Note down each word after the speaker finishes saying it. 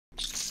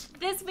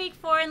This week,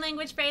 foreign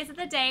language phrase of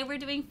the day, we're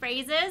doing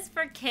phrases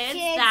for kids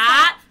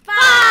that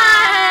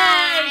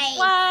fight.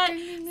 What?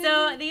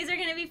 So these are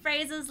going to be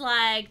phrases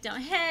like don't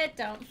hit,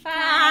 don't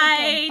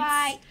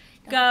fight,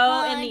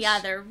 go in the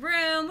other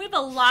room. We have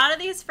a lot of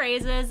these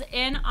phrases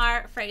in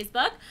our phrase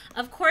book.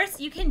 Of course,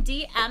 you can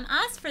DM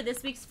us for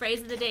this week's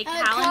phrase of the day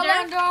calendar.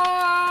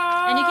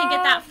 And you can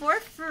get that for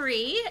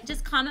free.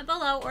 Just comment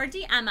below or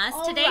DM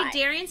us. Today,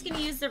 Darian's going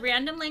to use the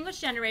random language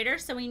generator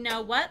so we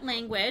know what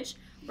language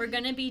we're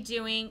going to be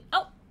doing.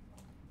 Oh,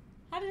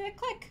 how did it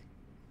click?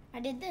 I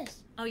did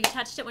this. Oh, you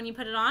touched it when you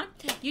put it on?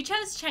 You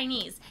chose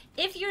Chinese.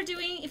 If you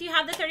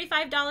have the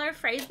 $35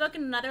 phrase book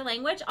in another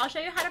language, I'll show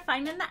you how to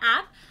find it in the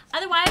app.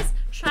 Otherwise,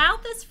 try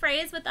out this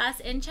phrase with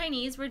us in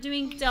Chinese. We're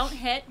doing don't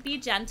hit, be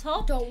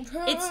gentle. Don't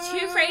hit. It's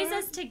two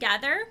phrases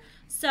together.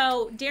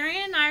 So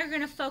Darian and I are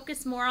going to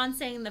focus more on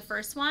saying the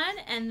first one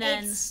and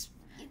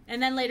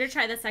then later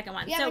try the second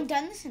one. We haven't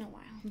done this in a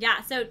while.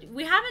 Yeah, so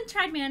we haven't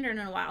tried Mandarin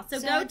in a while. So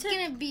it's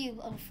going to be a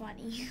little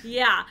funny.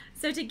 Yeah.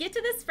 So to get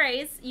to this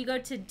phrase, you go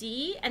to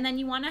D, and then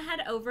you want to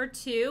head over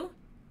to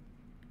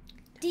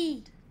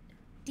D.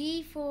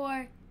 D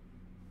for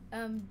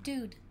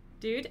dude.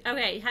 Dude?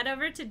 Okay, head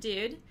over to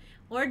dude,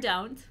 or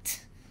don't.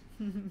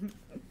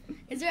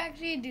 Is there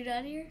actually a dude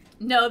on here?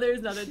 No,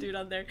 there's not a dude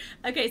on there.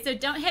 Okay, so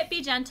don't hit,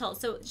 be gentle.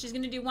 So she's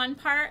going to do one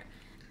part,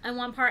 and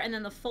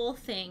then the full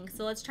thing.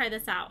 So let's try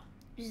this out.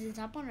 Is it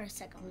the top one or the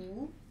second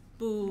one?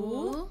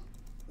 Boo.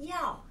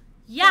 Yao.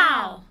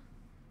 Yao.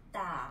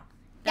 Da.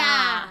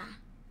 Da.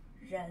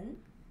 Ren.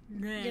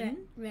 Ren.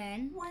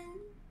 Ren.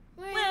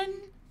 Wen.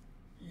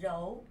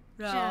 Rou.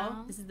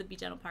 Rou. This is the be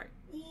gentle part.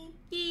 Yi.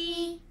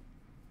 Yi.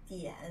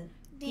 Dian.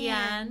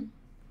 Dian.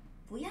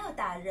 不要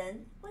打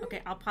人.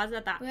 Okay, I'll pause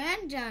at that.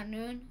 Ren.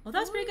 Janun. Well,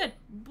 that's pretty good.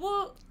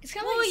 It's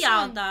kind of like a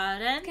song.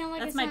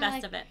 That's my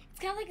best of it. It's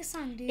kind of like a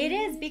song, dude. It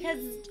is, because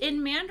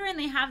in Mandarin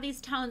they have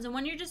these tones, and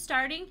when you're just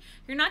starting,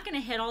 you're not going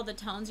to hit all the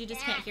tones. You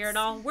just can't hear it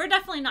all. We're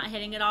definitely not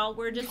hitting it all.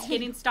 We're just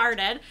getting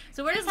started.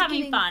 So we're just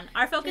having fun.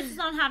 Our focus is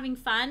on having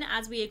fun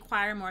as we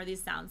acquire more of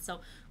these sounds. So,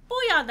 不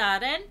要打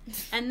人.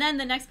 And then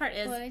the next part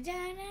is,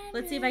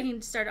 let's see if I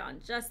can start it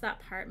on just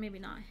that part. Maybe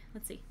not.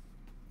 Let's see.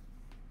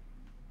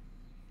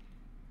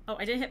 Oh,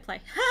 I didn't hit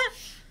play.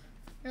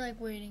 You're like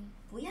waiting.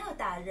 不要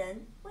打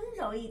人，温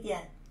柔一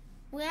点.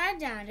 不要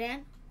打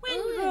人，温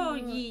柔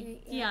一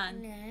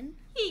点.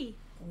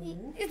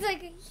 It's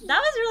like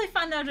that was really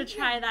fun though to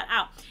try that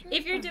out.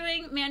 If you're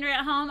doing Mandarin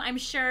at home, I'm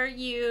sure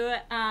you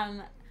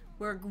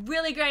were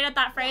really great at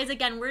that phrase.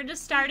 Again, we're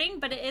just starting,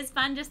 but it is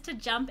fun just to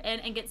jump in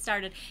and get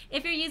started.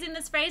 If you're using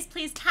this phrase,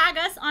 please tag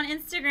us on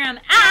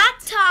Instagram at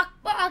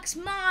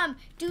TalkboxMom.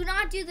 Do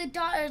not do the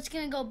dot or it's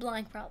gonna go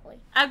blank probably.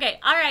 Okay,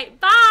 all right,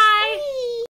 bye.